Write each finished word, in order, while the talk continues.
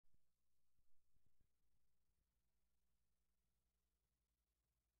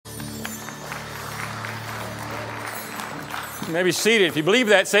You may be seated. If you believe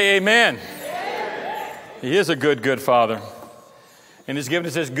that, say amen. Amen. He is a good, good Father. And He's given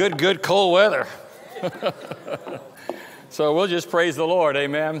us this good, good cold weather. So we'll just praise the Lord.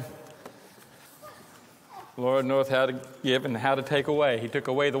 Amen. The Lord knoweth how to give and how to take away. He took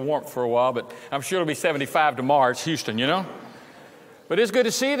away the warmth for a while, but I'm sure it'll be 75 tomorrow. It's Houston, you know. But it's good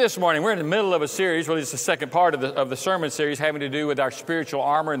to see you this morning. We're in the middle of a series. Really, it's the second part of the sermon series having to do with our spiritual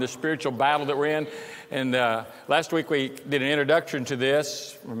armor and the spiritual battle that we're in. And last week we did an introduction to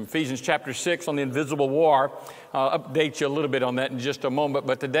this from Ephesians chapter 6 on the invisible war. I'll update you a little bit on that in just a moment.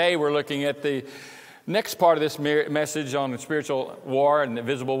 But today we're looking at the next part of this message on the spiritual war and the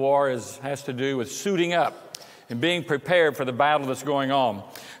invisible war has to do with suiting up and being prepared for the battle that's going on.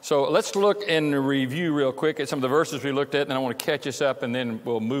 So let's look and review real quick at some of the verses we looked at, and I want to catch us up, and then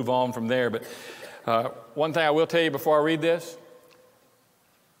we'll move on from there. But one thing I will tell you before I read this,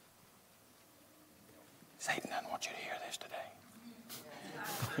 Satan doesn't want you to hear this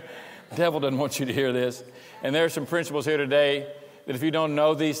today. The devil doesn't want you to hear this. And there are some principles here today that if you don't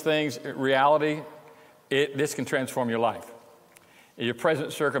know these things, reality, this can transform your life. Your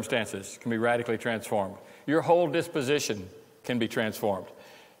present circumstances can be radically transformed. Your whole disposition can be transformed.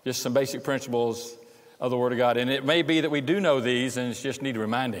 Just some basic principles of the Word of God. And it may be that we do know these and it's just need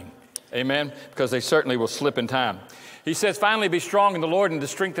reminding. Amen? Because they certainly will slip in time. He says, finally be strong in the Lord and the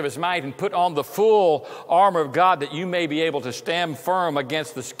strength of His might, and put on the full armor of God that you may be able to stand firm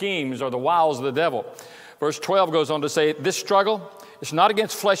against the schemes or the wiles of the devil. Verse 12 goes on to say, this struggle is not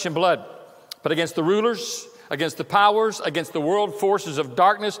against flesh and blood, but against the rulers, against the powers, against the world forces of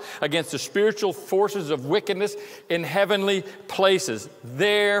darkness, against the spiritual forces of wickedness in heavenly places.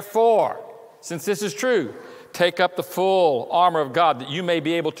 Therefore, since this is true, take up the full armor of God that you may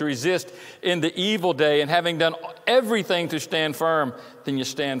be able to resist in the evil day, and having done everything to stand firm, then you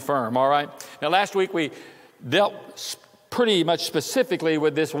stand firm, all right? Now, last week we dealt pretty much specifically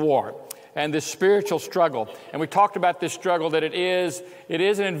with this war and this spiritual struggle. And we talked about this struggle, that it is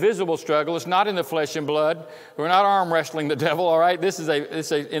an invisible struggle. It's not in the flesh and blood. We're not arm wrestling the devil, all right? This is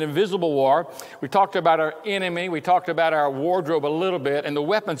an invisible war. We talked about our enemy. We talked about our wardrobe a little bit and the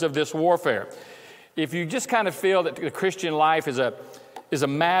weapons of this warfare. If you just kind of feel that the Christian life is a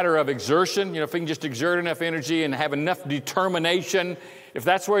matter of exertion, if we can just exert enough energy and have enough determination, if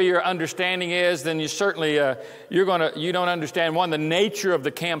that's where your understanding is, then you certainly, you don't understand, one, the nature of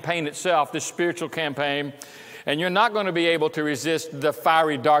the campaign itself, this spiritual campaign, and you're not going to be able to resist the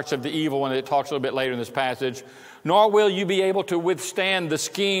fiery darts of the evil one that it talks a little bit later in this passage, nor will you be able to withstand the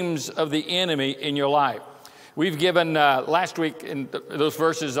schemes of the enemy in your life. We've given last week in those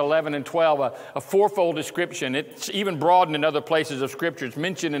verses 11 and 12 a fourfold description. It's even broadened in other places of Scripture. It's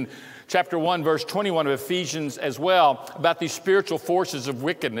mentioned in chapter 1, verse 21 of Ephesians as well, about these spiritual forces of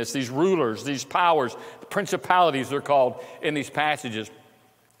wickedness, these rulers, these powers, the principalities they're called in these passages.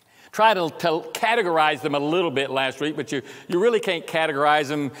 Try to categorize them a little bit last week, but you really can't categorize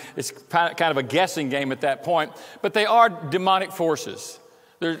them. It's kind of a guessing game at that point. But they are demonic forces.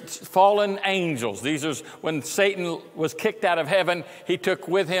 They're fallen angels. These are when Satan was kicked out of heaven, he took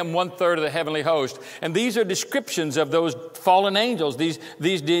with him 1/3 of the heavenly host. And these are descriptions of those fallen angels, these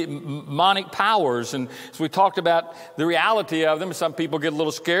demonic powers. And so we talked about the reality of them. Some people get a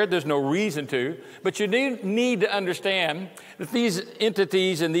little scared. There's no reason to. But you need to understand that these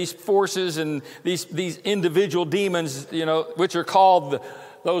entities and these forces and these individual demons, which are called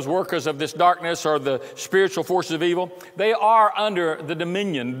those workers of this darkness or the spiritual forces of evil, they are under the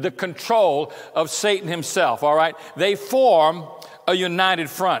dominion, the control of Satan himself, all right? They form a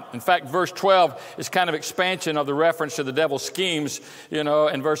united front. In fact, verse 12 is kind of expansion of the reference to the devil's schemes, in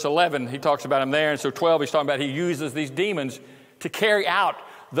verse 11, he talks about them there. And so 12, he's talking about he uses these demons to carry out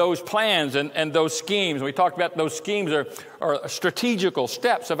those plans and those schemes. And we talked about those schemes are strategical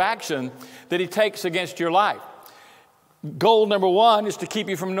steps of action that he takes against your life. Goal number one is to keep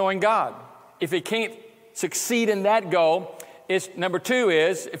you from knowing God. If he can't succeed in that goal, number two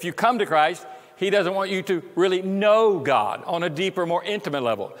is, if you come to Christ, he doesn't want you to really know God on a deeper, more intimate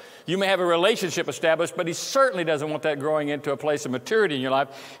level. You may have a relationship established, but he certainly doesn't want that growing into a place of maturity in your life.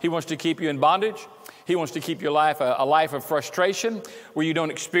 He wants to keep you in bondage. He wants to keep your life a life of frustration where you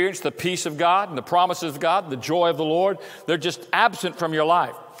don't experience the peace of God and the promises of God, the joy of the Lord. They're just absent from your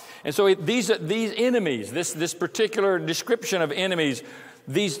life. And so these enemies, this particular description of enemies,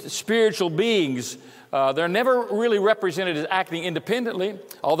 these spiritual beings, they're never really represented as acting independently.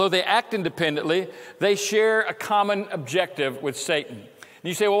 Although they act independently, they share a common objective with Satan. And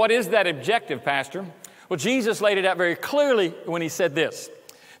you say, well, what is that objective, Pastor? Well, Jesus laid it out very clearly when he said this,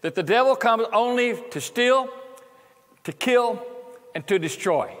 that the devil comes only to steal, to kill, and to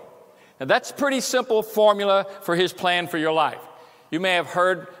destroy. Now, that's a pretty simple formula for his plan for your life. You may have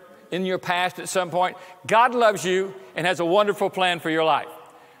heard in your past at some point, God loves you and has a wonderful plan for your life.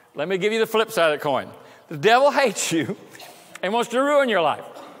 Let me give you the flip side of the coin. The devil hates you and wants to ruin your life.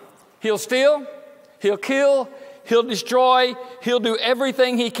 He'll steal, he'll kill, he'll destroy, he'll do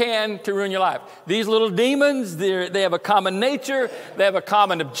everything he can to ruin your life. These little demons, they have a common nature, they have a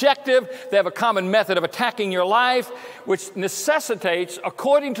common objective, they have a common method of attacking your life, which necessitates,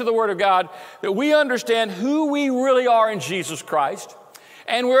 according to the Word of God, that we understand who we really are in Jesus Christ,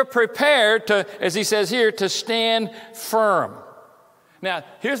 and we're prepared to, as he says here, to stand firm. Now,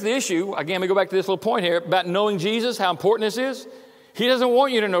 here's the issue. Again, we go back to this little point here about knowing Jesus, how important this is. He doesn't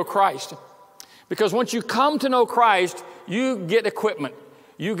want you to know Christ. Because once you come to know Christ, you get equipment.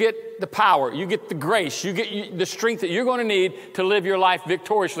 You get the power. You get the grace. You get the strength that you're going to need to live your life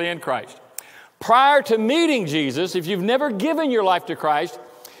victoriously in Christ. Prior to meeting Jesus, if you've never given your life to Christ,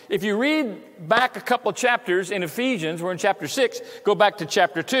 if you read back a couple of chapters in Ephesians, we're in chapter 6, go back to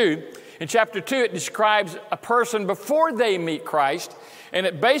chapter 2. In chapter 2, it describes a person before they meet Christ, and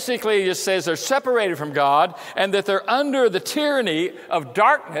it basically just says they're separated from God and that they're under the tyranny of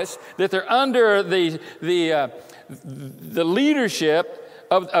darkness, that they're under the leadership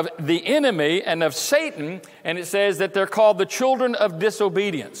of the enemy and of Satan, and it says that they're called the children of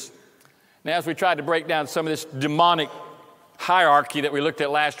disobedience. Now, as we tried to break down some of this demonic hierarchy that we looked at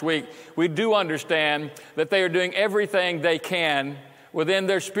last week, we do understand that they are doing everything they can within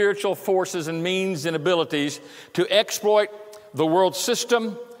their spiritual forces and means and abilities to exploit the world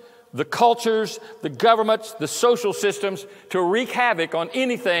system, the cultures, the governments, the social systems, to wreak havoc on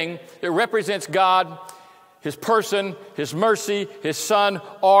anything that represents God, His person, His mercy, His Son,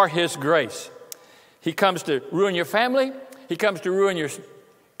 or His grace. He comes to ruin your family. He comes to ruin your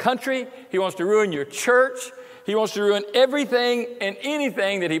country. He wants to ruin your church. He wants to ruin everything and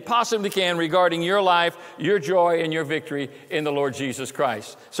anything that he possibly can regarding your life, your joy, and your victory in the Lord Jesus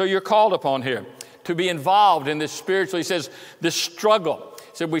Christ. So you're called upon here to be involved in this spiritually. He says this struggle.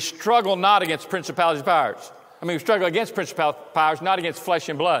 He said we struggle not against principalities and powers. We struggle against principalities and powers, not against flesh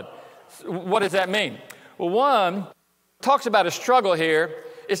and blood. What does that mean? Well, one talks about a struggle here.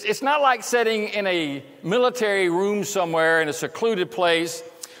 It's not like sitting in a military room somewhere in a secluded place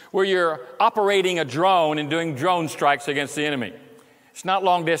where you're operating a drone and doing drone strikes against the enemy. It's not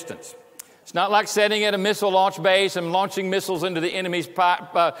long distance. It's not like sitting at a missile launch base and launching missiles into the enemy's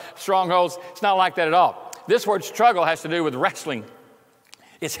strongholds. It's not like that at all. This word struggle has to do with wrestling.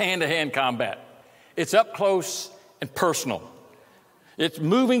 It's hand-to-hand combat. It's up close and personal. It's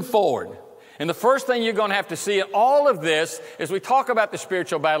moving forward. And the first thing you're going to have to see in all of this, as we talk about the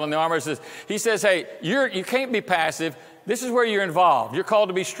spiritual battle in the armor, is he says, hey, you can't be passive. This is where you're involved. You're called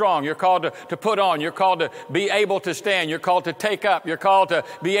to be strong. You're called to put on. You're called to be able to stand. You're called to take up. You're called to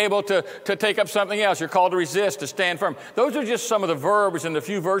be able to take up something else. You're called to resist, to stand firm. Those are just some of the verbs in the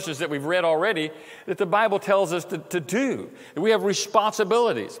few verses that we've read already that the Bible tells us to do. We have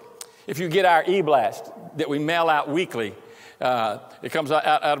responsibilities. If you get our e-blast that we mail out weekly, it comes out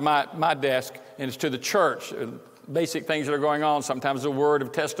of my desk, and it's to the church. Basic things that are going on, sometimes a word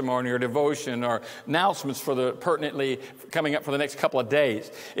of testimony or devotion or announcements for the pertinently coming up for the next couple of days.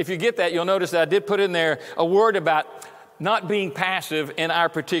 If you get that, you'll notice that I did put in there a word about not being passive in our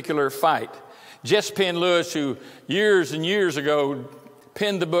particular fight. Jess Penn Lewis, who years and years ago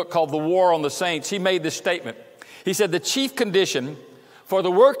penned the book called The War on the Saints, he made this statement. He said, the chief condition for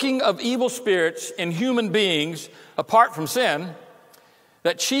the working of evil spirits in human beings, apart from sin,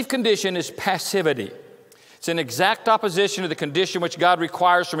 that chief condition is passivity. It's an exact opposition to the condition which God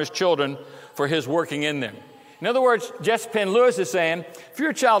requires from His children for His working in them. In other words, Jess Penn Lewis is saying, if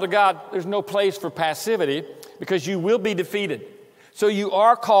you're a child of God, there's no place for passivity because you will be defeated. So you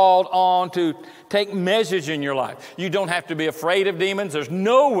are called on to take measures in your life. You don't have to be afraid of demons. There's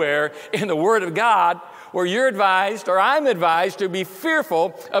nowhere in the Word of God where you're advised, or I'm advised, to be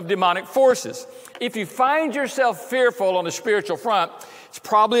fearful of demonic forces. If you find yourself fearful on the spiritual front, it's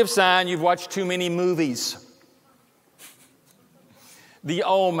probably a sign you've watched too many movies. The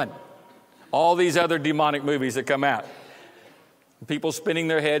Omen, all these other demonic movies that come out. People spinning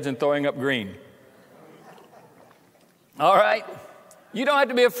their heads and throwing up green. All right? You don't have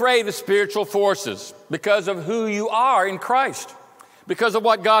to be afraid of spiritual forces because of who you are in Christ, because of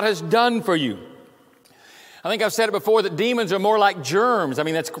what God has done for you. I think I've said it before that demons are more like germs.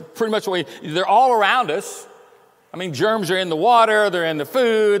 That's pretty much what they're all around us. Germs are in the water, they're in the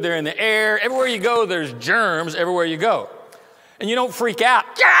food, they're in the air. Everywhere you go, there's germs everywhere you go. And you don't freak out.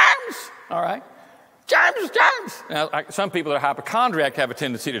 Germs! All right? Germs! Now, some people that are hypochondriac have a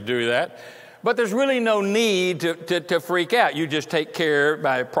tendency to do that. But there's really no need to freak out. You just take care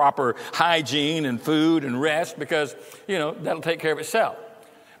by proper hygiene and food and rest because, that'll take care of itself.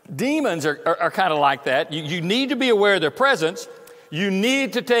 Demons are kind of like that. You need to be aware of their presence. You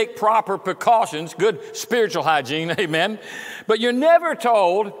need to take proper precautions, good spiritual hygiene, amen. But you're never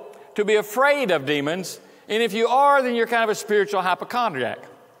told to be afraid of demons. And if you are, then you're kind of a spiritual hypochondriac.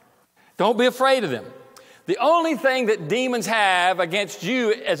 Don't be afraid of them. The only thing that demons have against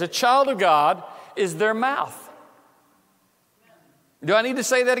you as a child of God is their mouth. Do I need to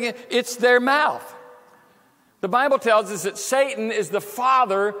say that again? It's their mouth. The Bible tells us that Satan is the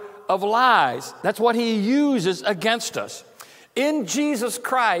father of lies. That's what he uses against us. In Jesus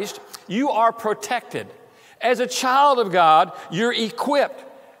Christ, you are protected. As a child of God, you're equipped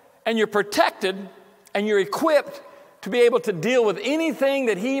and you're protected and you're equipped to be able to deal with anything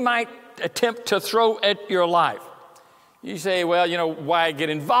that he might attempt to throw at your life. You say, well, why get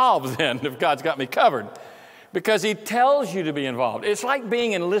involved then if God's got me covered? Because he tells you to be involved. It's like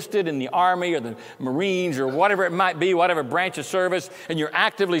being enlisted in the Army or the Marines or whatever it might be, whatever branch of service, and you're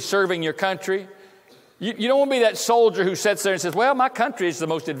actively serving your country. You don't want to be that soldier who sits there and says, well, my country is the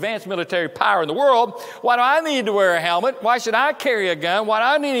most advanced military power in the world. Why do I need to wear a helmet? Why should I carry a gun? Why do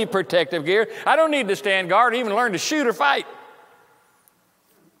I need any protective gear? I don't need to stand guard or even learn to shoot or fight.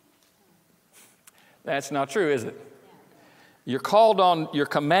 That's not true, is it? You're called on your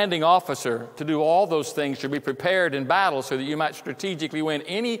commanding officer to do all those things, to be prepared in battle so that you might strategically win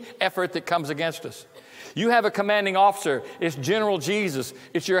any effort that comes against us. You have a commanding officer. It's General Jesus.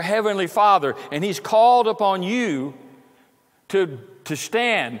 It's your heavenly Father. And he's called upon you to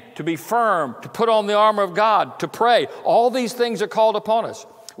stand, to be firm, to put on the armor of God, to pray. All these things are called upon us.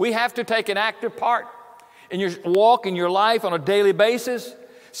 We have to take an active part in your walk, in your life on a daily basis.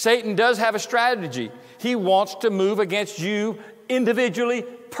 Satan does have a strategy. He wants to move against you individually,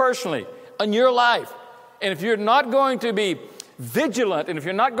 personally, in your life. And if you're not going to be vigilant, and if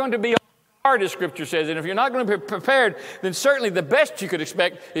you're not going to be on guard, as Scripture says, and if you're not going to be prepared, then certainly the best you could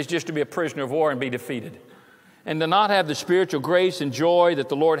expect is just to be a prisoner of war and be defeated, and to not have the spiritual grace and joy that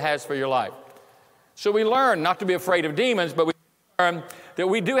the Lord has for your life. So we learn not to be afraid of demons, but we learn that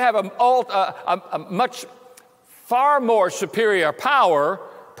we do have a much far more superior power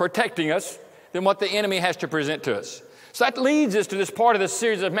protecting us than what the enemy has to present to us. So that leads us to this part of this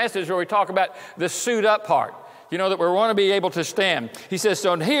series of messages where we talk about the suit up part. That we want to be able to stand. He says,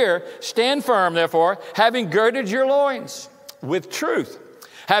 so here, stand firm, therefore, having girded your loins with truth,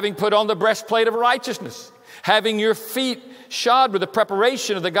 having put on the breastplate of righteousness, having your feet shod with the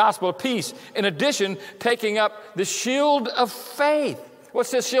preparation of the gospel of peace. In addition, taking up the shield of faith.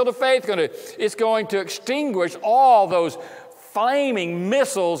 What's this shield of faith going to do? It's going to extinguish all those flaming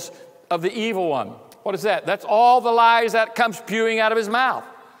missiles of the evil one. What is that? That's all the lies that comes spewing out of his mouth.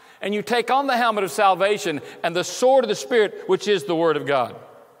 And you take on the helmet of salvation and the sword of the Spirit, which is the Word of God.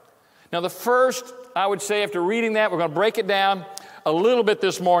 Now, the first, I would say, after reading that, we're going to break it down a little bit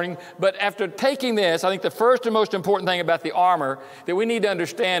this morning. But after taking this, I think the first and most important thing about the armor that we need to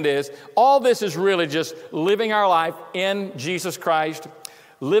understand is all this is really just living our life in Jesus Christ,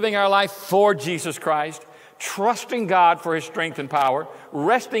 living our life for Jesus Christ, trusting God for His strength and power,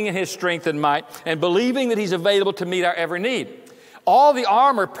 resting in His strength and might, and believing that He's available to meet our every need. All the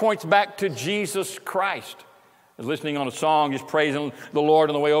armor points back to Jesus Christ. I was listening on a song, just praising the Lord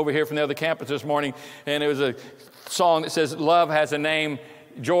on the way over here from the other campus this morning, and it was a song that says, love has a name,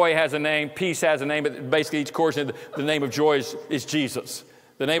 joy has a name, peace has a name, but basically each chorus, the name of joy is Jesus.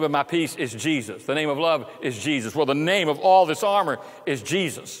 The name of my peace is Jesus. The name of love is Jesus. Well, the name of all this armor is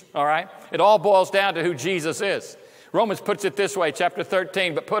Jesus, all right? It all boils down to who Jesus is. Romans puts it this way, chapter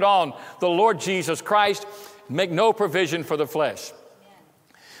 13, but put on the Lord Jesus Christ, make no provision for the flesh.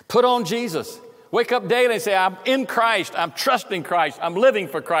 Put on Jesus. Wake up daily and say, I'm in Christ. I'm trusting Christ. I'm living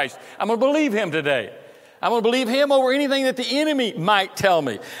for Christ. I'm going to believe Him today. I'm going to believe Him over anything that the enemy might tell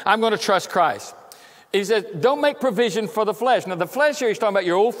me. I'm going to trust Christ. He says, don't make provision for the flesh. Now, the flesh here, he's talking about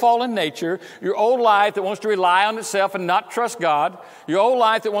your old fallen nature, your old life that wants to rely on itself and not trust God, your old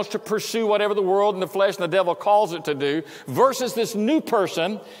life that wants to pursue whatever the world and the flesh and the devil calls it to do, versus this new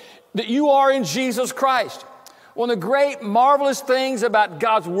person that you are in Jesus Christ. One of the great, marvelous things about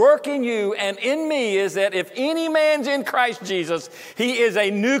God's work in you and in me is that if any man's in Christ Jesus, he is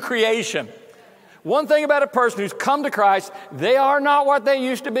a new creation. One thing about a person who's come to Christ, they are not what they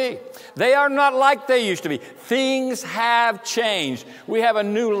used to be. They are not like they used to be. Things have changed. We have a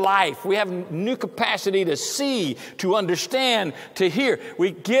new life. We have a new capacity to see, to understand, to hear. We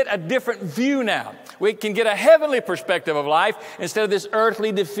get a different view now. We can get a heavenly perspective of life instead of this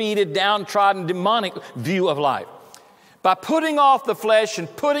earthly, defeated, downtrodden, demonic view of life. By putting off the flesh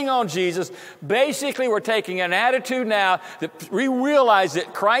and putting on Jesus, basically we're taking an attitude now that we realize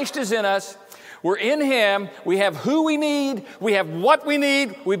that Christ is in us. We're in Him. We have who we need. We have what we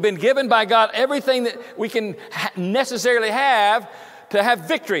need. We've been given by God everything that we can necessarily have to have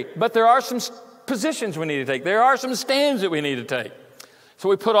victory. But there are some positions we need to take. There are some stands that we need to take. So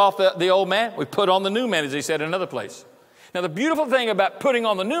we put off the old man. We put on the new man, as he said in another place. Now, the beautiful thing about putting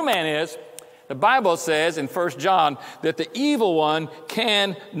on the new man is the Bible says in 1 John that the evil one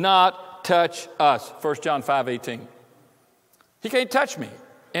cannot touch us. 1 John 5:18. He can't touch me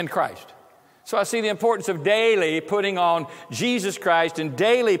in Christ. So I see the importance of daily putting on Jesus Christ and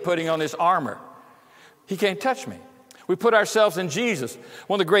daily putting on this armor. He can't touch me. We put ourselves in Jesus.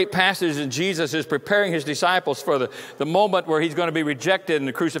 One of the great passages in Jesus is preparing his disciples for the moment where he's going to be rejected and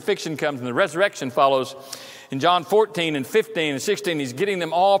the crucifixion comes and the resurrection follows. In John 14 and 15 and 16, he's getting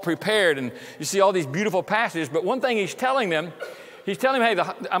them all prepared. And you see all these beautiful passages. But one thing he's telling them, hey, I'm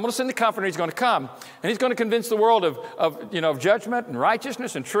going to send the Comforter. He's going to come. And he's going to convince the world of judgment and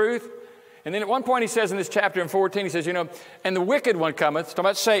righteousness and truth. And then at one point he says in this chapter in 14, he says, and the wicked one cometh, talking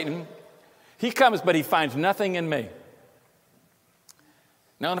about Satan. He comes, but he finds nothing in me.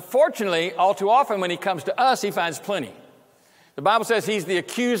 Now, unfortunately, all too often when he comes to us, he finds plenty. The Bible says he's the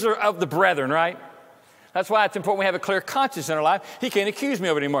accuser of the brethren, right? That's why it's important we have a clear conscience in our life. He can't accuse me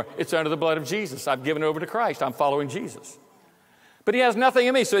of it anymore. It's under the blood of Jesus. I've given it over to Christ. I'm following Jesus. But he has nothing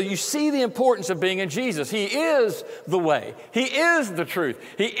in me. So you see the importance of being in Jesus. He is the way. He is the truth.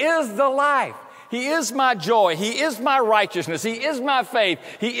 He is the life. He is my joy. He is my righteousness. He is my faith.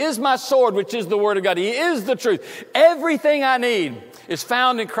 He is my sword, which is the Word of God. He is the truth. Everything I need is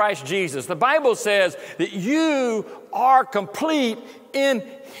found in Christ Jesus. The Bible says that you are complete in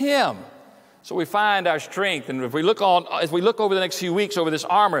Him. So we find our strength. And as we look over the next few weeks over this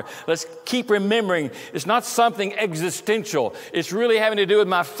armor, let's keep remembering it's not something existential. It's really having to do with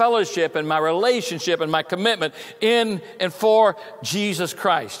my fellowship and my relationship and my commitment in and for Jesus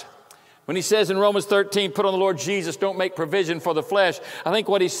Christ. When he says in Romans 13, put on the Lord Jesus, don't make provision for the flesh, I think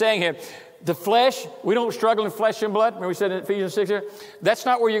what he's saying here, the flesh, we don't struggle in flesh and blood. Remember we said in Ephesians 6 here? That's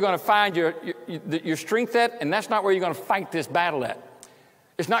not where you're going to find your strength at, and that's not where you're going to fight this battle at.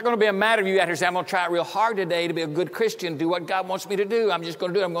 It's not going to be a matter of you out here saying, I'm going to try real hard today to be a good Christian, do what God wants me to do. I'm just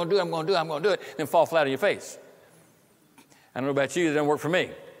going to do it, I'm going to do it, then fall flat on your face. I don't know about you, it doesn't work for me.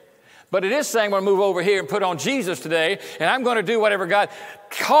 But it is saying I'm going to move over here and put on Jesus today, and I'm going to do whatever God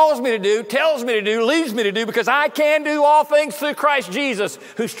calls me to do, tells me to do, leads me to do, because I can do all things through Christ Jesus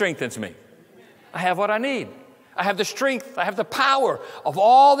who strengthens me. I have what I need. I have the strength. I have the power of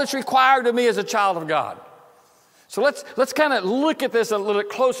all that's required of me as a child of God. So let's kind of look at this a little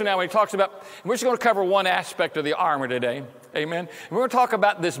bit closer now when he talks about, we're just going to cover one aspect of the armor today. Amen. And we're going to talk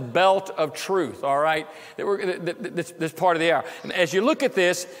about this belt of truth, all right, this part of the armor. And as you look at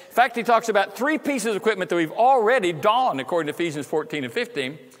this, in fact, he talks about three pieces of equipment that we've already donned, according to Ephesians 14 and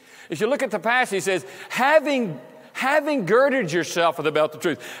 15. As you look at the passage, he says, having girded yourself with the belt of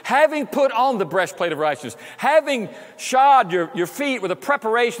truth, having put on the breastplate of righteousness, having shod your feet with the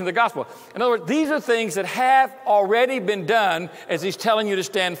preparation of the gospel. In other words, these are things that have already been done as he's telling you to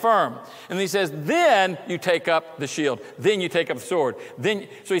stand firm. And he says, then you take up the shield, then you take up the sword.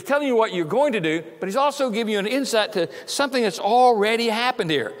 So he's telling you what you're going to do, but he's also giving you an insight to something that's already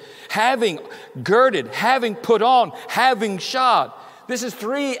happened here. Having girded, having put on, having shod. This is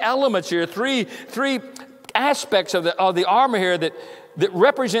three elements here, three aspects of the armor here that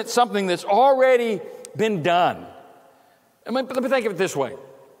represent something that's already been done. Let me think of it this way.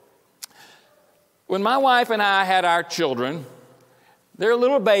 When my wife and I had our children, they're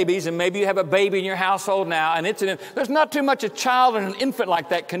little babies, and maybe you have a baby in your household now, and there's not too much a child and an infant like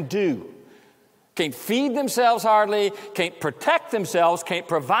that can do. Can't feed themselves hardly, can't protect themselves, can't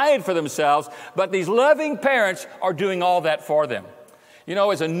provide for themselves, but these loving parents are doing all that for them. You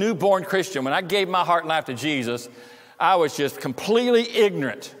know, as a newborn Christian, when I gave my heart and life to Jesus, I was just completely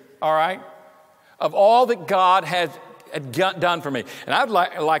ignorant, all right, of all that God had done for me. And I'd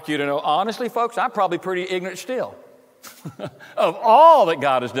like you to know, honestly, folks, I'm probably pretty ignorant still of all that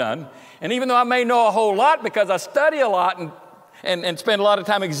God has done. And even though I may know a whole lot because I study a lot and spend a lot of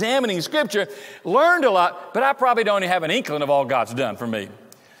time examining Scripture, learned a lot, but I probably don't even have an inkling of all God's done for me.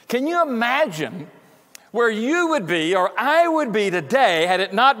 Can you imagine where you would be or I would be today had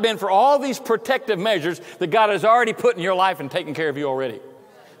it not been for all these protective measures that God has already put in your life and taken care of you already?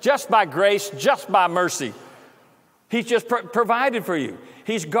 Just by grace, just by mercy. He's just provided for you.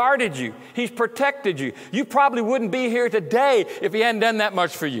 He's guarded you. He's protected you. You probably wouldn't be here today if He hadn't done that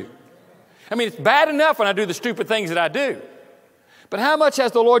much for you. I mean, it's bad enough when I do the stupid things that I do. But how much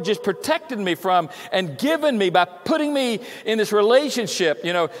has the Lord just protected me from and given me by putting me in this relationship,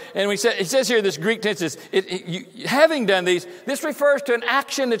 you know? And it says here, this Greek tense is, having done these, this refers to an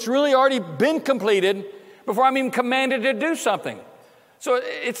action that's really already been completed before I'm even commanded to do something. So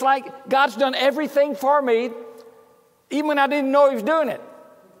it's like God's done everything for me, even when I didn't know He was doing it.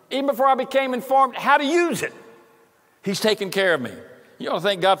 Even before I became informed how to use it, He's taken care of me. You don't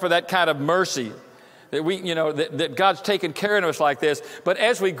thank God for that kind of mercy. That God's taken care of us like this. But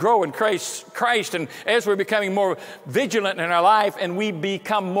as we grow in Christ and as we're becoming more vigilant in our life and we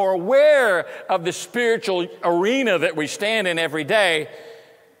become more aware of the spiritual arena that we stand in every day,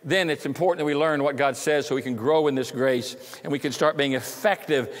 then it's important that we learn what God says so we can grow in this grace and we can start being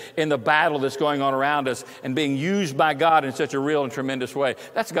effective in the battle that's going on around us and being used by God in such a real and tremendous way.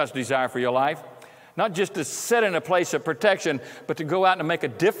 That's God's desire for your life. Not just to sit in a place of protection, but to go out and make a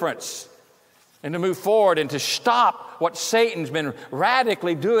difference and to move forward and to stop what Satan's been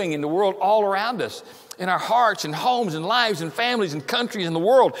radically doing in the world all around us, in our hearts and homes and lives and families and countries in the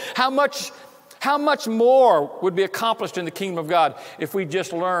world. How much more would be accomplished in the kingdom of God if we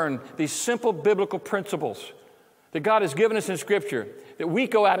just learn these simple biblical principles that God has given us in Scripture, that we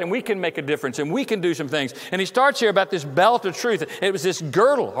go out and we can make a difference and we can do some things. And he starts here about this belt of truth. It was this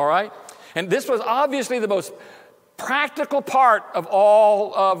girdle, all right? And this was obviously the most practical part of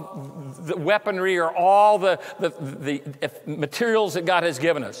all of the weaponry or all the materials that God has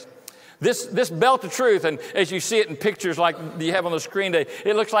given us. This belt of truth, and as you see it in pictures like you have on the screen today,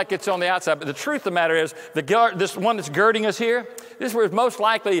 it looks like it's on the outside. But the truth of the matter is, this one that's girding us here, this was most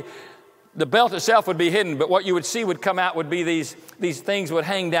likely the belt itself would be hidden, but what you would see would come out would be these things would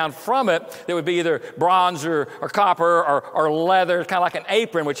hang down from it that would be either bronze or copper or leather, kind of like an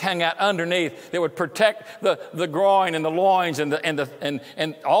apron which hung out underneath that would protect the groin and the loins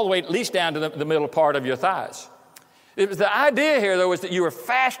and all the way at least down to the middle part of your thighs. The idea here, though, is that you are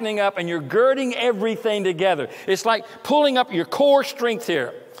fastening up and you're girding everything together. It's like pulling up your core strength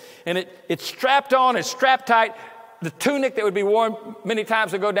here. And it's strapped on, it's strapped tight. The tunic that would be worn many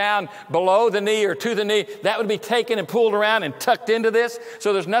times to go down below the knee or to the knee, that would be taken and pulled around and tucked into this.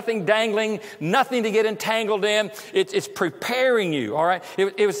 So there's nothing dangling, nothing to get entangled in. It's preparing you, all right?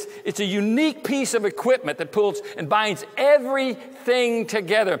 It's a unique piece of equipment that pulls and binds everything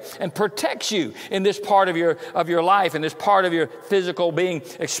together and protects you in this part of your life, in this part of your physical being,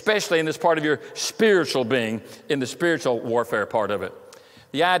 especially in this part of your spiritual being, in the spiritual warfare part of it.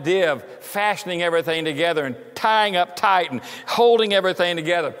 The idea of fastening everything together and tying up tight and holding everything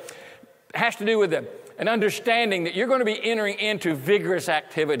together has to do with an understanding that you're going to be entering into vigorous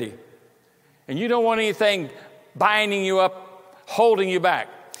activity. And you don't want anything binding you up, holding you back.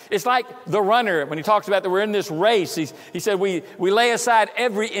 It's like the runner, when he talks about that we're in this race, he said we lay aside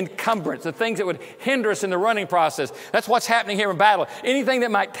every encumbrance, the things that would hinder us in the running process. That's what's happening here in battle. Anything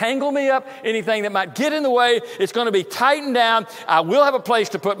that might tangle me up, anything that might get in the way, it's going to be tightened down. I will have a place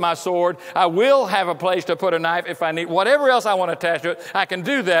to put my sword. I will have a place to put a knife if I need. Whatever else I want to attach to it, I can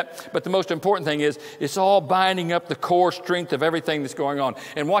do that. But the most important thing is it's all binding up the core strength of everything that's going on.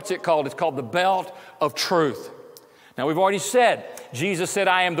 And what's it called? It's called the belt of truth. Now, we've already said, Jesus said,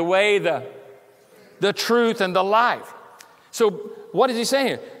 I am the way, the truth, and the life. So what is he saying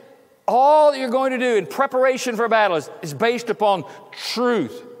here? All that you're going to do in preparation for a battle is based upon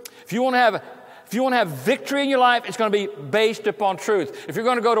truth. If you want to have victory in your life, it's going to be based upon truth. If you're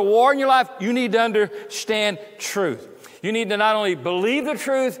going to go to war in your life, you need to understand truth. You need to not only believe the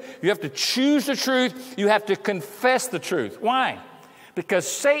truth, you have to choose the truth, you have to confess the truth. Why? Because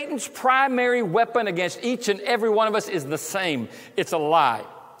Satan's primary weapon against each and every one of us is the same. It's a lie.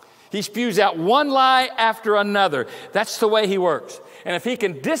 He spews out one lie after another. That's the way he works. And if he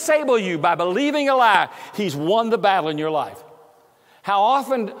can disable you by believing a lie, he's won the battle in your life. How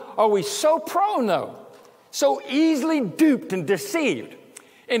often are we so prone, though, so easily duped and deceived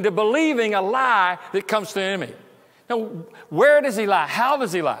into believing a lie that comes from the enemy? Now, where does he lie? How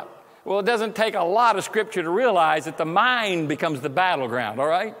does he lie? Well, it doesn't take a lot of scripture to realize that the mind becomes the battleground, all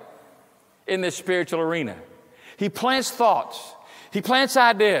right, in this spiritual arena. He plants thoughts. He plants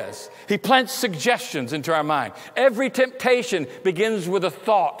ideas. He plants suggestions into our mind. Every temptation begins with a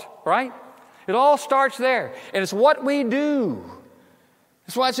thought, right? It all starts there. And it's what we do.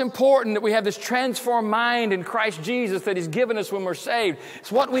 That's why it's important that we have this transformed mind in Christ Jesus that He's given us when we're saved.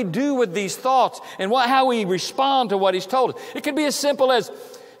 It's what we do with these thoughts and how we respond to what He's told us. It can be as simple as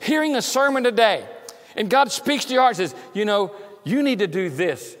hearing a sermon today, and God speaks to your heart and says, you need to do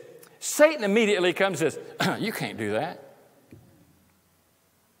this. Satan immediately comes and says, you can't do that.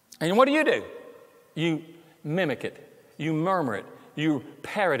 And what do? You mimic it. You murmur it. You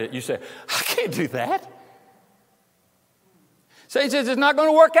parrot it. You say, I can't do that. Satan says, it's not going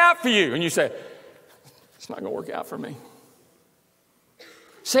to work out for you. And you say, it's not going to work out for me.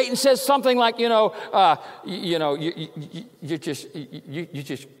 Satan says something like, you heard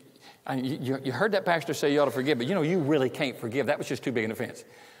that pastor say you ought to forgive, but you really can't forgive. That was just too big an offense.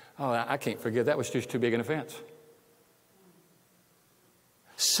 Oh, I can't forgive. That was just too big an offense.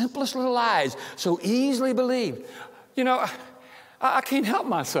 Simplest little lies, so easily believed. I can't help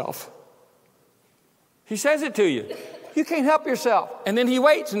myself. He says it to you. You can't help yourself. And then he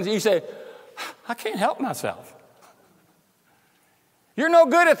waits and you say, I can't help myself. You're no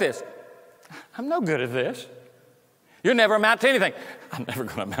good at this. I'm no good at this. You'll never amount to anything. I'm never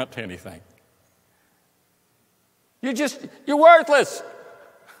going to amount to anything. You're worthless.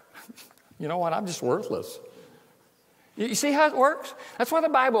 You know what? I'm just worthless. You see how it works? That's why the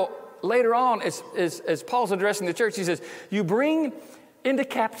Bible later on, as Paul's addressing the church, he says, you bring into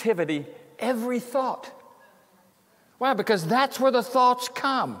captivity every thought. Why? Because that's where the thoughts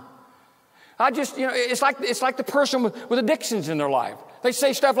come. It's like the person with addictions in their life. They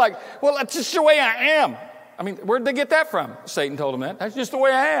say stuff like, well, that's just the way I am. I mean, where'd they get that from? Satan told them that. That's just the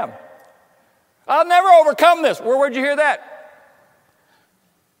way I am. I'll never overcome this. Where'd you hear that?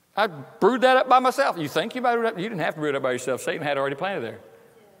 I brewed that up by myself. You think you brewed it up? You didn't have to brew it up by yourself. Satan had already planted there.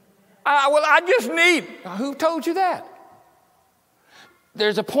 I just need. Who told you that?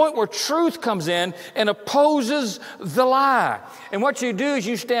 There's a point where truth comes in and opposes the lie. And what you do is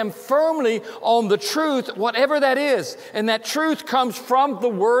you stand firmly on the truth, whatever that is. And that truth comes from the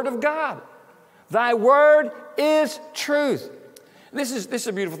Word of God. Thy Word is truth. This is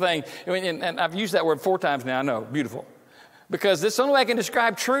a beautiful thing. And I've used that word 4 times now. I know, beautiful. Because this is the only way I can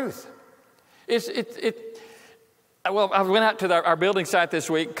describe truth. Well, I went out to our building site this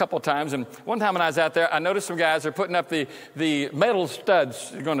week a couple of times, and one time when I was out there, I noticed some guys are putting up the metal studs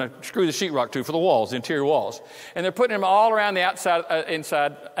they're going to screw the sheetrock to for the walls, the interior walls. And they're putting them all around the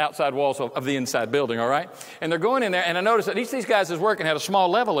outside walls of the inside building, all right? And they're going in there, and I noticed that each of these guys is working had a small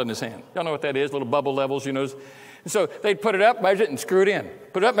level in his hand. Y'all know what that is, little bubble levels, And so they'd put it up, measure it, and screw it in.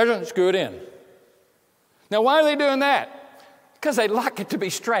 Put it up, measure it, and screw it in. Now, why are they doing that? Because they like it to be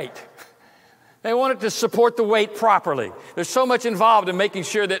straight. They want it to support the weight properly. There's so much involved in making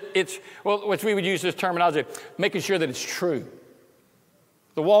sure that which we would use this terminology, making sure that it's true.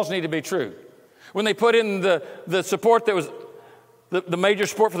 The walls need to be true. When they put in the support that was the major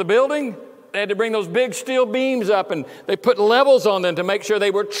support for the building, they had to bring those big steel beams up, and they put levels on them to make sure they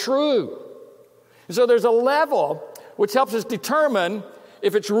were true. And so there's a level which helps us determine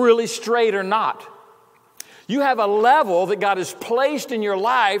if it's really straight or not. You have a level that God has placed in your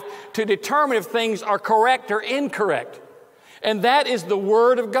life to determine if things are correct or incorrect. And that is the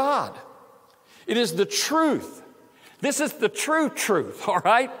Word of God. It is the truth. This is the true truth, all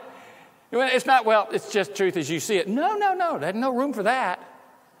right? It's not, it's just truth as you see it. No. There's no room for that.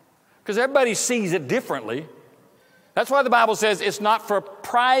 Because everybody sees it differently. That's why the Bible says it's not for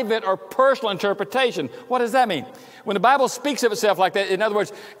private or personal interpretation. What does that mean? When the Bible speaks of itself like that, in other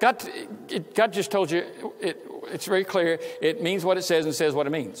words, God just told you, it's very clear. It means what it says and says what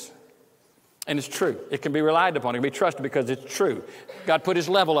it means. And it's true. It can be relied upon. It can be trusted because it's true. God put His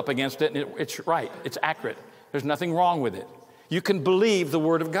level up against it, and it's right. It's accurate. There's nothing wrong with it. You can believe the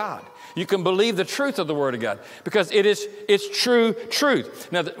Word of God. You can believe the truth of the Word of God because it's true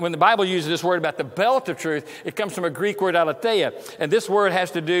truth. Now, when the Bible uses this word about the belt of truth, it comes from a Greek word aletheia. And this word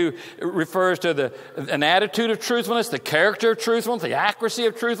refers to an attitude of truthfulness, the character of truthfulness, the accuracy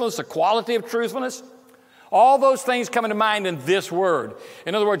of truthfulness, the quality of truthfulness. All those things come into mind in this word.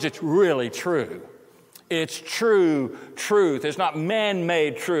 In other words, it's really true. It's true truth. It's not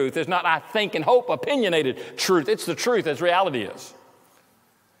man-made truth. It's not I think and hope opinionated truth. It's the truth as reality is.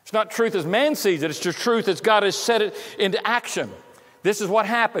 It's not truth as man sees it. It's just truth as God has set it into action. This is what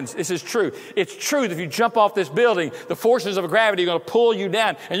happens. This is true. It's true that if you jump off this building, the forces of gravity are going to pull you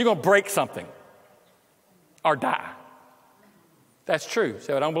down and you're going to break something or die. That's true.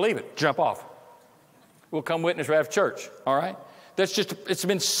 Say, I don't believe it. Jump off. We'll come witness right after church. All right? It's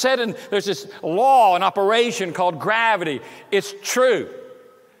been set in, there's this law in operation called gravity. It's true.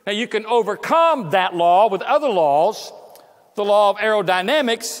 Now you can overcome that law with other laws, the law of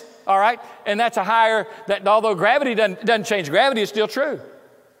aerodynamics, all right? And that's although gravity doesn't change gravity, it's still true.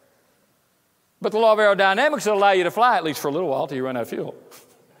 But the law of aerodynamics will allow you to fly at least for a little while till you run out of fuel.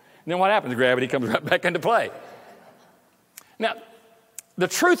 And then what happens? Gravity comes right back into play. Now, the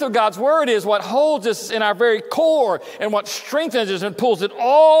truth of God's Word is what holds us in our very core and what strengthens us and pulls it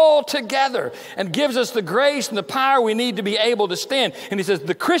all together and gives us the grace and the power we need to be able to stand. And he says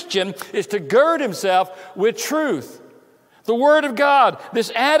the Christian is to gird himself with truth. The Word of God,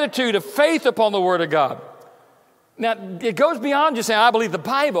 this attitude of faith upon the Word of God. Now, it goes beyond just saying, I believe the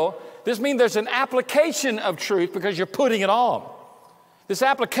Bible. This means there's an application of truth because you're putting it on. This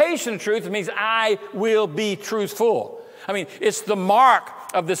application of truth means I will be truthful. I mean, it's the mark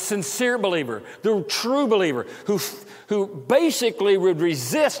of the sincere believer, the true believer, who basically would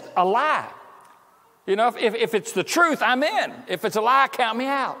resist a lie. You know, if it's the truth, I'm in. If it's a lie, count me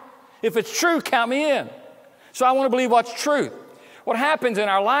out. If it's true, count me in. So I want to believe what's truth. What happens in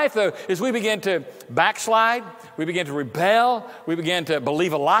our life, though, is we begin to backslide, we begin to rebel, we begin to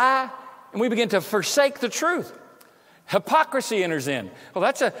believe a lie, and we begin to forsake the truth. Hypocrisy enters in.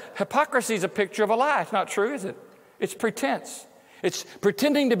 Well, hypocrisy is a picture of a lie. It's not true, is it? It's pretense. It's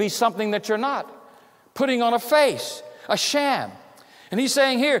pretending to be something that you're not. Putting on a face, a sham. And he's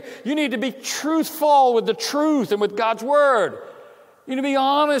saying here, you need to be truthful with the truth and with God's word. You need to be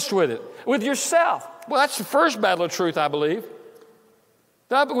honest with it, with yourself. Well, that's the first battle of truth, I believe.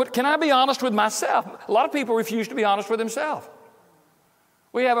 Can I be honest with myself? A lot of people refuse to be honest with themselves.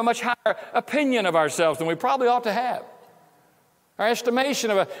 We have a much higher opinion of ourselves than we probably ought to have. Our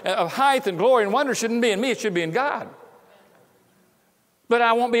estimation of height and glory and wonder shouldn't be in me, it should be in God. But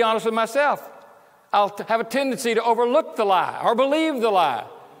I won't be honest with myself. I'll have a tendency to overlook the lie or believe the lie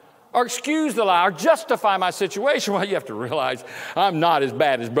or excuse the lie or justify my situation. Well, you have to realize I'm not as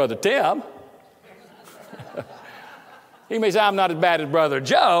bad as Brother Tim. He may say I'm not as bad as Brother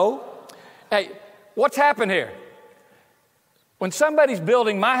Joe. Hey, what's happened here? When somebody's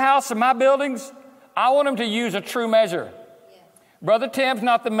building my house and my buildings, I want them to use a true measure. Brother Tim's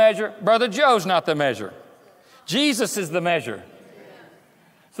not the measure. Brother Joe's not the measure. Jesus is the measure.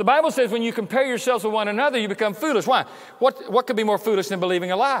 So the Bible says when you compare yourselves with one another, you become foolish. Why? What could be more foolish than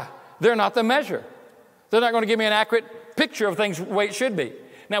believing a lie? They're not the measure. They're not going to give me an accurate picture of things the way it should be.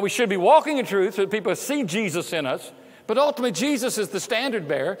 Now, we should be walking in truth so that people see Jesus in us. But ultimately, Jesus is the standard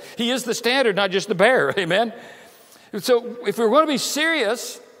bearer. He is the standard, not just the bearer. Amen? So if we're going to be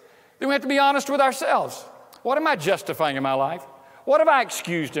serious, then we have to be honest with ourselves. What am I justifying in my life? What have I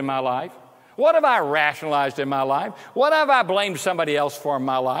excused in my life? What have I rationalized in my life? What have I blamed somebody else for in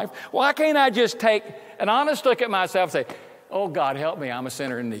my life? Why can't I just take an honest look at myself and say, oh, God, help me, I'm a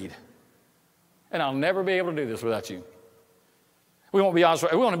sinner in need. And I'll never be able to do this without you. We want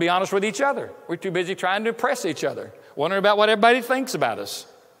to be honest with each other. We're too busy trying to impress each other, wondering about what everybody thinks about us.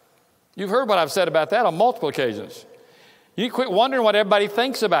 You've heard what I've said about that on multiple occasions. You quit wondering what everybody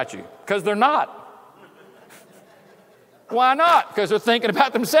thinks about you, because they're not. Why not? Because they're thinking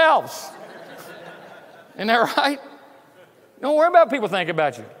about themselves. Isn't that right? Don't worry about what people think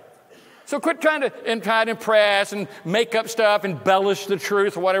about you. So quit trying to impress and make up stuff, embellish the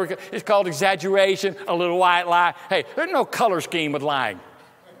truth or whatever. It's called exaggeration, a little white lie. Hey, there's no color scheme with lying.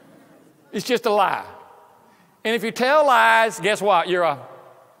 It's just a lie. And if you tell lies, guess what? You're a...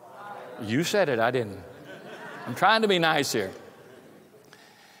 You said it, I didn't. I'm trying to be nice here.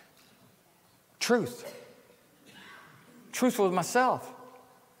 Truth. Truthful with myself.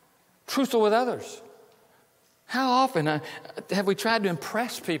 Truthful with others. How often have we tried to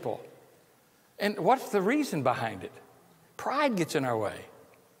impress people? And what's the reason behind it? Pride gets in our way.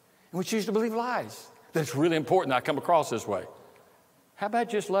 And we choose to believe lies. That's really important that I come across this way. How about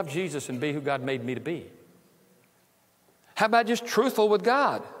just love Jesus and be who God made me to be? How about just truthful with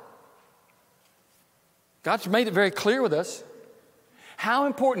God? God's made it very clear with us. How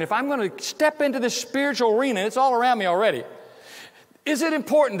important, if I'm going to step into this spiritual arena, it's all around me already. Is it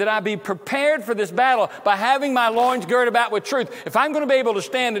important that I be prepared for this battle by having my loins girded about with truth? If I'm going to be able to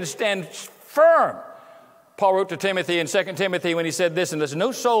stand firm. Paul wrote to Timothy in 2 Timothy when he said this, and there's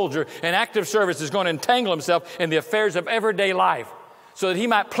no soldier in active service is going to entangle himself in the affairs of everyday life so that he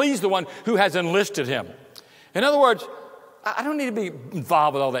might please the one who has enlisted him. In other words, I don't need to be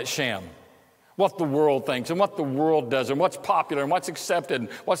involved with all that sham. What the world thinks and what the world does and what's popular and what's accepted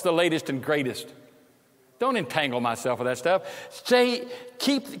and what's the latest and greatest. Don't entangle myself with that stuff.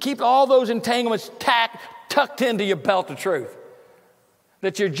 Keep all those entanglements tucked into your belt of truth.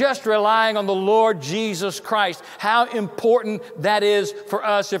 That you're just relying on the Lord Jesus Christ. How important that is for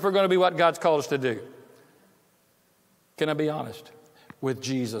us if we're going to be what God's called us to do. Can I be honest? With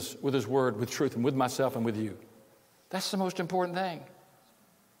Jesus, with His Word, with truth, and with myself and with you. That's the most important thing.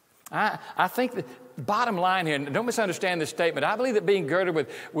 I think the bottom line here, and don't misunderstand this statement, I believe that being girded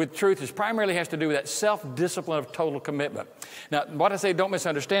with truth primarily has to do with that self-discipline of total commitment. Now, what I say, don't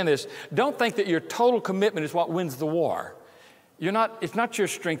misunderstand this, don't think that your total commitment is what wins the war. It's not your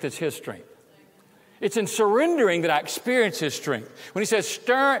strength, it's His strength. It's in surrendering that I experience His strength. When He says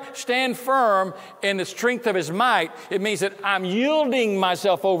stand firm in the strength of His might, it means that I'm yielding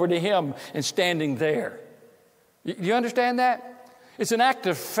myself over to Him and standing there. You understand that? It's an act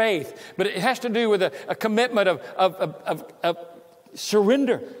of faith, but it has to do with a commitment of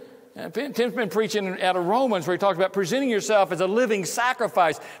surrender. Tim's been preaching out of Romans where he talks about presenting yourself as a living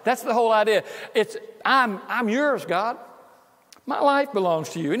sacrifice. That's the whole idea. It's, I'm yours, God. My life belongs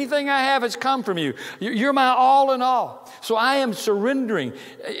to you. Anything I have has come from you. You're my all in all. So I am surrendering.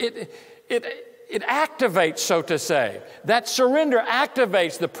 It activates, so to say. That surrender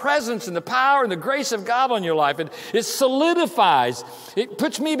activates the presence and the power and the grace of God on your life. It solidifies. It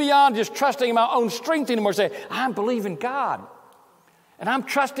puts me beyond just trusting in my own strength anymore. Say, I'm believing God. And I'm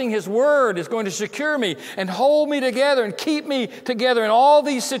trusting His Word is going to secure me and hold me together and keep me together in all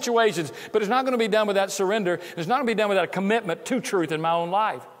these situations. But it's not going to be done without surrender. It's not going to be done without a commitment to truth in my own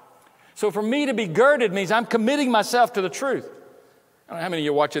life. So for me to be girded means I'm committing myself to the truth. I don't know how many of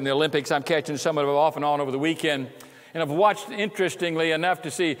you are watching the Olympics. I'm catching some of them off and on over the weekend. And I've watched, interestingly enough,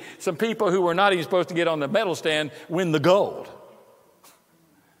 to see some people who were not even supposed to get on the medal stand win the gold.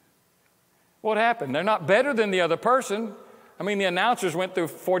 What happened? They're not better than the other person. I mean, the announcers went through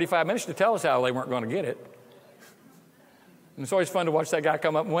 45 minutes to tell us how they weren't going to get it. And it's always fun to watch that guy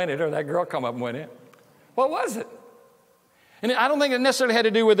come up and win it or that girl come up and win it. What was it? And I don't think it necessarily had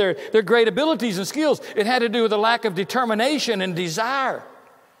to do with their great abilities and skills. It had to do with a lack of determination and desire.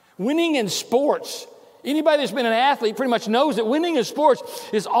 Winning in sports, anybody that's been an athlete pretty much knows that winning in sports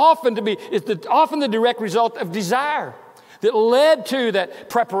is often the direct result of desire that led to that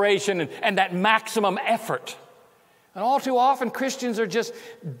preparation and that maximum effort. And all too often, Christians are just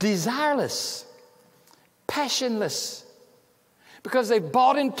desireless, passionless, because they've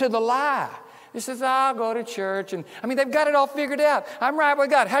bought into the lie. It says, I'll go to church. And I mean, they've got it all figured out. I'm right with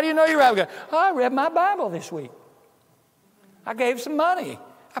God. How do you know you're right with God? Oh, I read my Bible this week. I gave some money.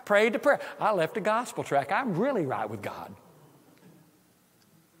 I prayed the prayer. I left a gospel tract. I'm really right with God.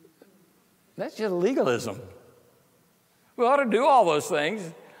 That's just legalism. We ought to do all those things.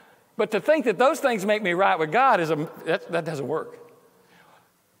 But to think that those things make me right with God, that doesn't work.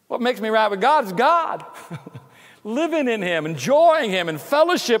 What makes me right with God is God. Living in Him, enjoying Him, and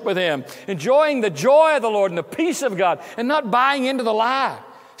fellowship with Him, enjoying the joy of the Lord and the peace of God, and not buying into the lie,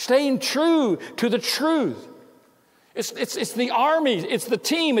 staying true to the truth. It's the army, it's the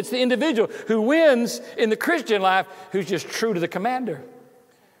team, it's the individual who wins in the Christian life, who's just true to the commander,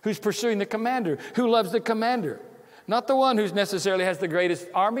 who's pursuing the commander, who loves the commander. Not the one who necessarily has the greatest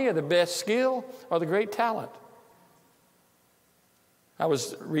army or the best skill or the great talent. I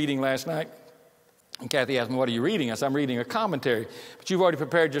was reading last night, and Kathy asked me, what are you reading? I said, I'm reading a commentary. But you've already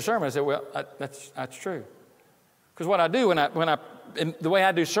prepared your sermon. I said, well, that's true. Because what I do and the way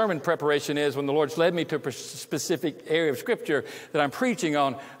I do sermon preparation is when the Lord's led me to a specific area of Scripture that I'm preaching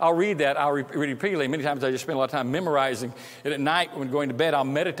on, I'll read that. I'll read it repeatedly. Many times I just spend a lot of time memorizing it. At night when going to bed, I'll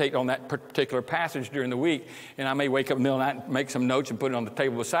meditate on that particular passage during the week. And I may wake up in the middle of the night and make some notes and put it on the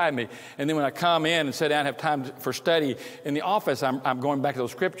table beside me. And then when I come in and sit down and have time for study in the office, I'm going back to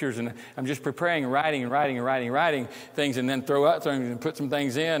those Scriptures and I'm just preparing and writing things, and then throw out things and put some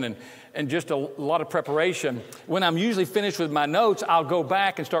things in and just a lot of preparation. When I'm usually finished with my notes, I'll go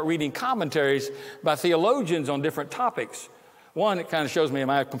back and start reading commentaries by theologians on different topics. One, it kind of shows me, am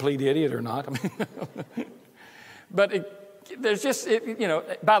I a complete idiot or not? I mean, but there's just,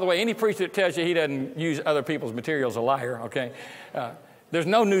 by the way, any preacher that tells you he doesn't use other people's material is a liar, okay? There's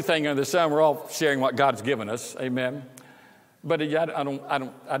no new thing under the sun. We're all sharing what God's given us, amen? But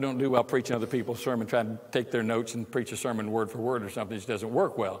I don't do well preaching other people's sermon, trying to take their notes and preach a sermon word for word or something. It just doesn't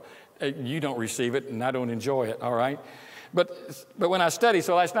work well. You don't receive it, and I don't enjoy it, all right? But when I study,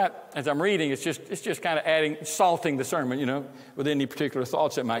 so last night as I'm reading, it's just kind of salting the sermon, with any particular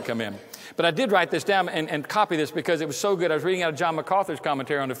thoughts that might come in. But I did write this down and copy this because it was so good. I was reading out of John MacArthur's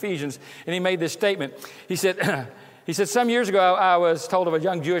commentary on Ephesians, and he made this statement. He said, some years ago I was told of a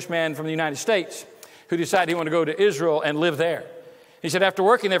young Jewish man from the United States who decided he wanted to go to Israel and live there. He said after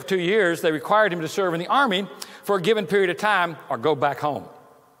working there for 2 years, they required him to serve in the army for a given period of time or go back home.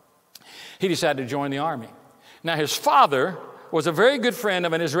 He decided to join the army. Now, his father was a very good friend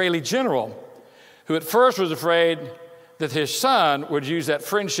of an Israeli general who at first was afraid that his son would use that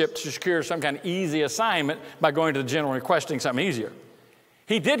friendship to secure some kind of easy assignment by going to the general and requesting something easier.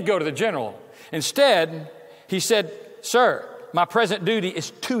 He did go to the general. Instead, he said, "Sir, my present duty is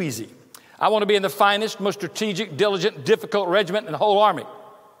too easy. I want to be in the finest, most strategic, diligent, difficult regiment in the whole army."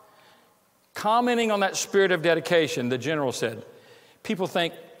 Commenting on that spirit of dedication, the general said, "People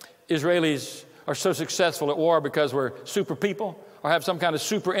think Israelis are so successful at war because we're super people or have some kind of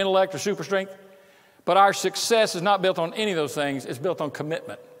super intellect or super strength. But our success is not built on any of those things. It's built on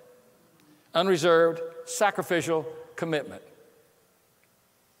commitment. Unreserved, sacrificial commitment."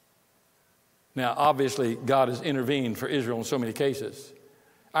 Now, obviously, God has intervened for Israel in so many cases.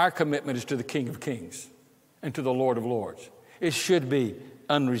 Our commitment is to the King of Kings and to the Lord of Lords. It should be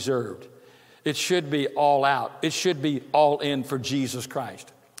unreserved. It should be all out. It should be all in for Jesus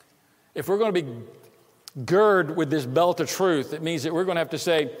Christ. If we're going to be girded with this belt of truth, it means that we're going to have to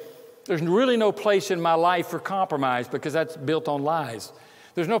say, there's really no place in my life for compromise because that's built on lies.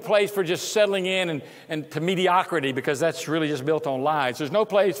 There's no place for just settling in and to mediocrity because that's really just built on lies. There's no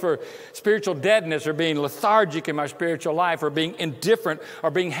place for spiritual deadness or being lethargic in my spiritual life or being indifferent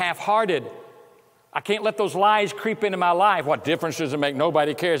or being half-hearted. I can't let those lies creep into my life. What difference does it make?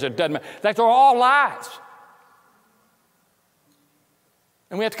 Nobody cares. It doesn't matter. That's all lies.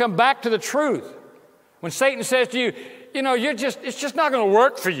 And we have to come back to the truth. When Satan says to you, it's just not going to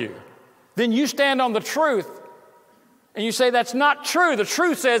work for you, then you stand on the truth and you say, that's not true. The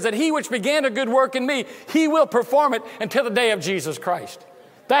truth says that he which began a good work in me, he will perform it until the day of Jesus Christ.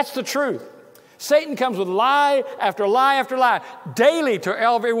 That's the truth. Satan comes with lie after lie after lie daily to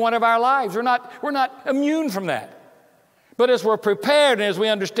every one of our lives. We're not immune from that. But as we're prepared and as we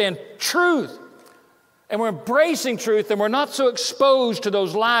understand truth and we're embracing truth and we're not so exposed to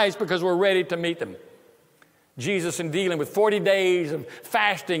those lies because we're ready to meet them. Jesus, in dealing with 40 days of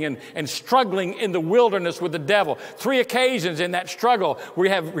fasting and struggling in the wilderness with the devil, 3 occasions in that struggle we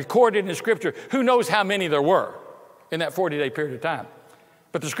have recorded in Scripture. Who knows how many there were in that 40-day period of time?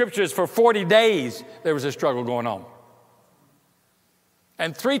 But the Scripture is for 40 days there was a struggle going on.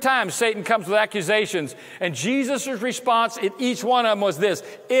 And 3 times Satan comes with accusations, and Jesus' response in each one of them was this: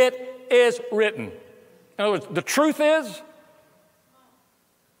 it is written. In other words, the truth is,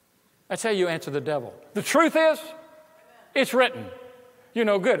 that's how you answer the devil. The truth is, it's written. You're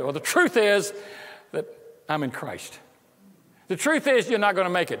no good. Well, the truth is that I'm in Christ. The truth is you're not going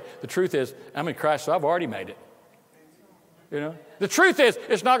to make it. The truth is I'm in Christ, so I've already made it. The truth is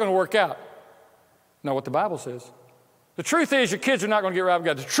it's not going to work out. Not what the Bible says. The truth is your kids are not going to get right with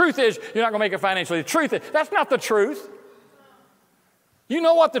God. The truth is you're not going to make it financially. The truth is that's not the truth. You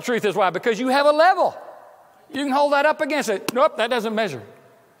know what the truth is. Why? Because you have a level. You can hold that up against it. Nope, that doesn't measure.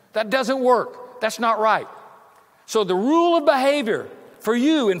 That doesn't work. That's not right. So the rule of behavior for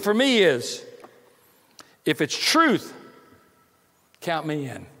you and for me is, if it's truth, count me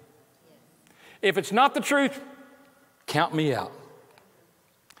in. If it's not the truth, count me out.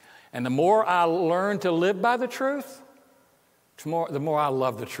 And the more I learn to live by the truth, the more I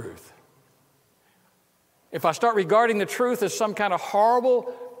love the truth. If I start regarding the truth as some kind of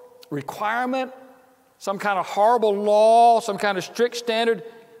horrible requirement, some kind of horrible law, some kind of strict standard,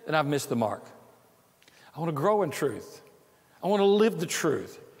 then I've missed the mark. I want to grow in truth. I want to live the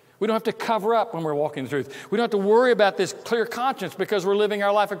truth. We don't have to cover up when we're walking the truth. We don't have to worry about this clear conscience because we're living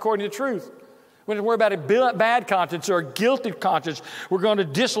our life according to truth. We don't have to worry about a bad conscience or a guilty conscience. We're going to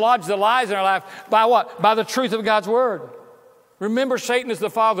dislodge the lies in our life by what? By the truth of God's Word. Remember, Satan is the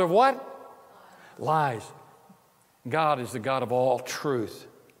father of what? Lies. God is the God of all truth.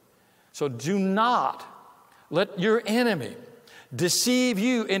 So do not let your enemy deceive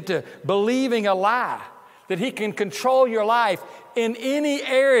you into believing a lie that he can control your life in any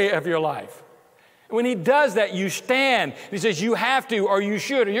area of your life. When he does that, you stand. He says you have to, or you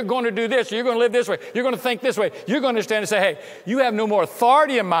should, or you're going to do this, or you're going to live this way, you're going to think this way. You're going to stand and say, hey, you have no more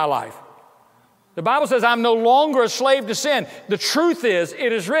authority in my life. The Bible says I'm no longer a slave to sin. The truth is,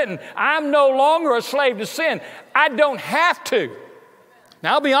 it is written, I'm no longer a slave to sin. I don't have to.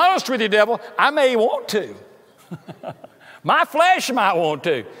 Now, I'll be honest with you, devil, I may want to. My flesh might want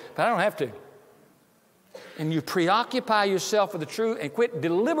to, but I don't have to. And you preoccupy yourself with the truth and quit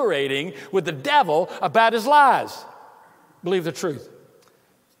deliberating with the devil about his lies. Believe the truth.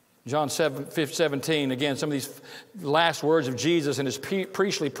 John 17, again, some of these last words of Jesus in his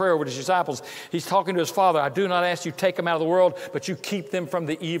priestly prayer with his disciples. He's talking to his Father. I do not ask you take them out of the world, but you keep them from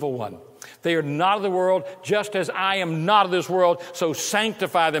the evil one. They are not of the world, just as I am not of this world, so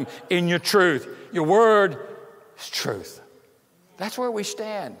sanctify them in your truth. Your word is truth. That's where we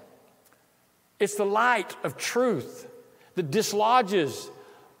stand. It's the light of truth that dislodges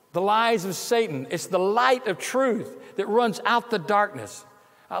the lies of Satan. It's the light of truth that runs out the darkness.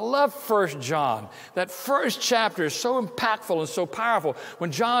 I love 1 John. That first chapter is so impactful and so powerful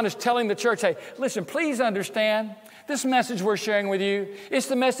when John is telling the church, hey, listen, please understand, this message we're sharing with you, it's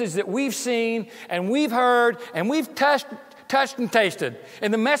the message that we've seen and we've heard and we've touched and tasted.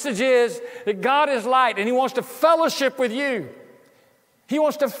 And the message is that God is light and he wants to fellowship with you. He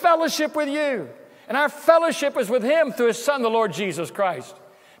wants to fellowship with you. And our fellowship is with him through his Son, the Lord Jesus Christ.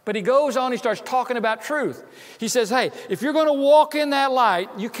 But he goes on, he starts talking about truth. He says, hey, if you're going to walk in that light,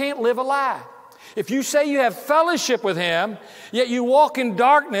 you can't live a lie. If you say you have fellowship with him, yet you walk in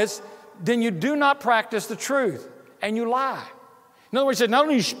darkness, then you do not practice the truth, and you lie. In other words, it says, not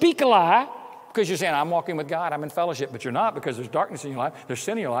only you speak a lie, because you're saying, I'm walking with God, I'm in fellowship, but you're not, because there's darkness in your life, there's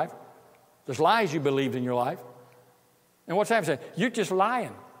sin in your life, there's lies you believed in your life. And what's happening? You're just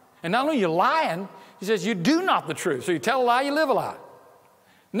lying. And not only are you lying, he says, you do not the truth. So you tell a lie, you live a lie.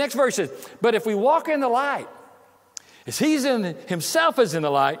 Next verse says, but if we walk in the light, as he's in himself is in the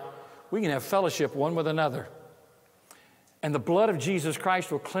light, we can have fellowship one with another. And the blood of Jesus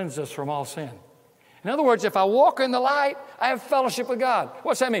Christ will cleanse us from all sin. In other words, if I walk in the light, I have fellowship with God.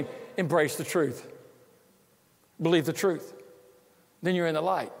 What's that mean? Embrace the truth. Believe the truth. Then you're in the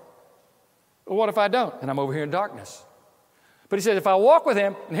light. Well, what if I don't? And I'm over here in darkness. But he said, if I walk with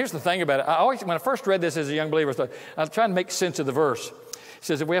him, and here's the thing about it. When I first read this as a young believer, I was trying to make sense of the verse. He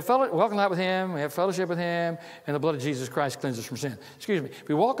says, if we have walk in the light with him, we have fellowship with him, and the blood of Jesus Christ cleanses us from sin. Excuse me. If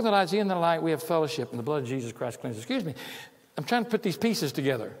we walk in the light, as he in the light, we have fellowship, and the blood of Jesus Christ cleanses. Excuse me. I'm trying to put these pieces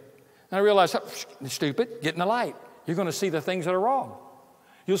together. And I realized, stupid, get in the light. You're going to see the things that are wrong.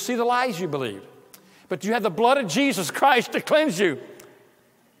 You'll see the lies you believe. But you have the blood of Jesus Christ to cleanse you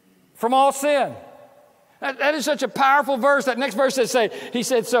from all sin. That is such a powerful verse. That next verse he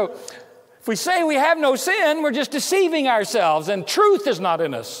said, so if we say we have no sin, we're just deceiving ourselves, and truth is not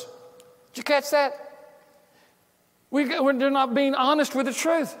in us. Did you catch that? We're not being honest with the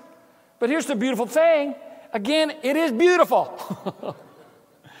truth. But here's the beautiful thing. Again, it is beautiful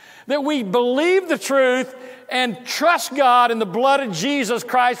that we believe the truth and trust God, and the blood of Jesus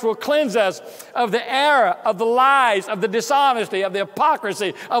Christ will cleanse us of the error, of the lies, of the dishonesty, of the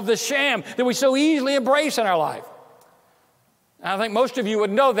hypocrisy, of the sham that we so easily embrace in our life. And I think most of you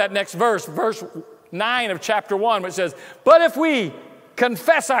would know that next verse 9 of chapter 1, which says, but if we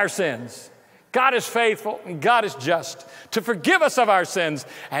confess our sins, God is faithful and God is just to forgive us of our sins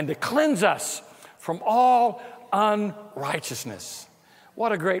and to cleanse us from all unrighteousness.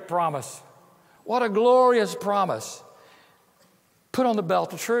 What a great promise. What a glorious promise. Put on the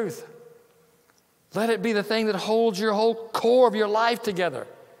belt of truth. Let it be the thing that holds your whole core of your life together.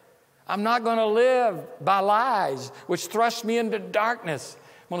 I'm not going to live by lies which thrust me into darkness.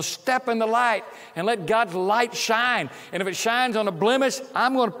 I'm going to step in the light and let God's light shine. And if it shines on a blemish,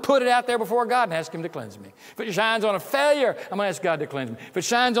 I'm going to put it out there before God and ask him to cleanse me. If it shines on a failure, I'm going to ask God to cleanse me. If it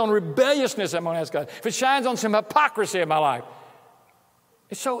shines on rebelliousness, I'm going to ask God. If it shines on some hypocrisy in my life.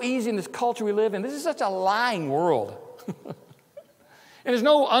 It's so easy in this culture we live in. This is such a lying world. And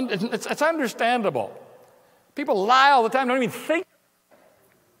it's understandable. People lie all the time, don't even think.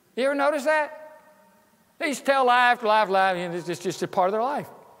 You ever notice that? They just tell lie after lie after lie, and it's just a part of their life.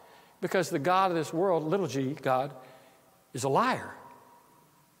 Because the God of this world, little g, God, is a liar.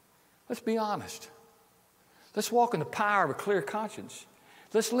 Let's be honest. Let's walk in the power of a clear conscience.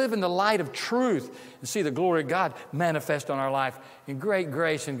 Let's live in the light of truth and see the glory of God manifest on our life in great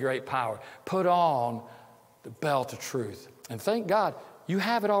grace and great power. Put on the belt of truth. And thank God, you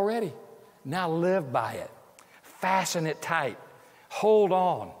have it already. Now live by it. Fasten it tight. Hold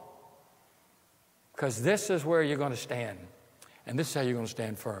on. Because this is where you're going to stand. And this is how you're going to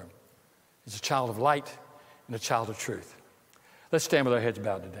stand firm. As a child of light and a child of truth. Let's stand with our heads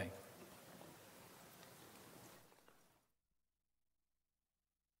bowed today.